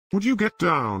Would you get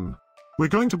down? We're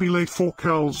going to be late for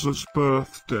Kals'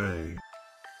 birthday.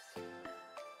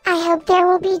 I hope there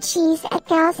will be cheese at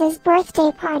Kals'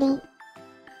 birthday party.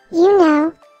 You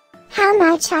know how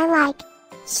much I like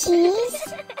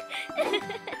cheese.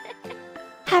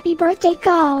 Happy birthday,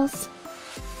 Kals!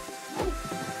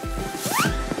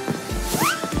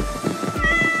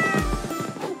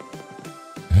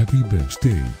 Happy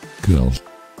birthday, Kals.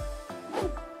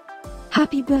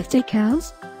 Happy birthday,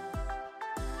 Kals!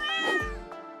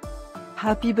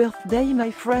 Happy birthday,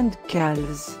 my friend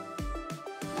Kals.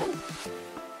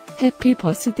 Happy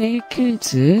birthday,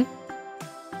 Kals!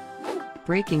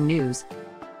 Breaking news.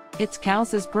 It's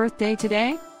Kals' birthday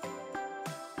today?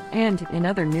 And in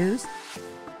other news,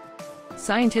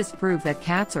 scientists prove that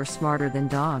cats are smarter than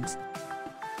dogs.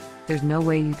 There's no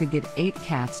way you could get 8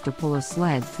 cats to pull a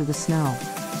sled through the snow.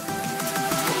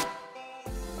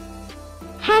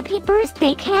 Happy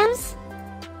birthday, Kals!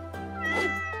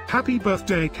 Happy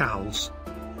birthday, Kals.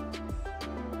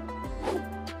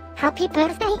 Happy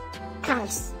birthday,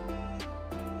 Kals.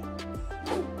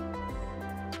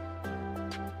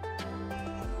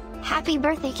 Happy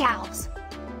birthday, Kals.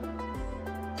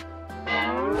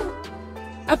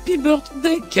 Happy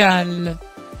birthday, Kal!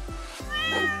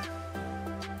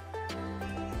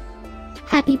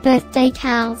 Happy birthday,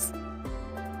 Kals.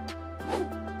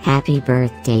 Happy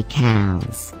birthday,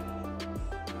 Kals.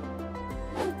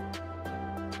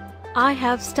 I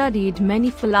have studied many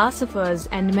philosophers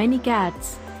and many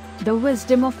cats. The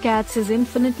wisdom of cats is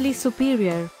infinitely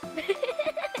superior.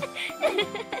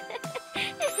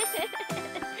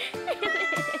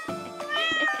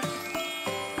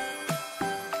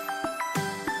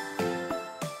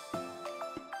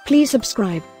 Please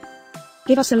subscribe,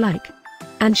 give us a like,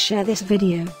 and share this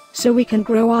video, so we can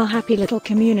grow our happy little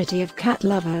community of cat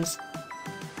lovers.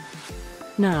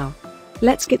 Now,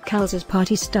 let's get Kals'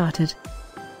 party started.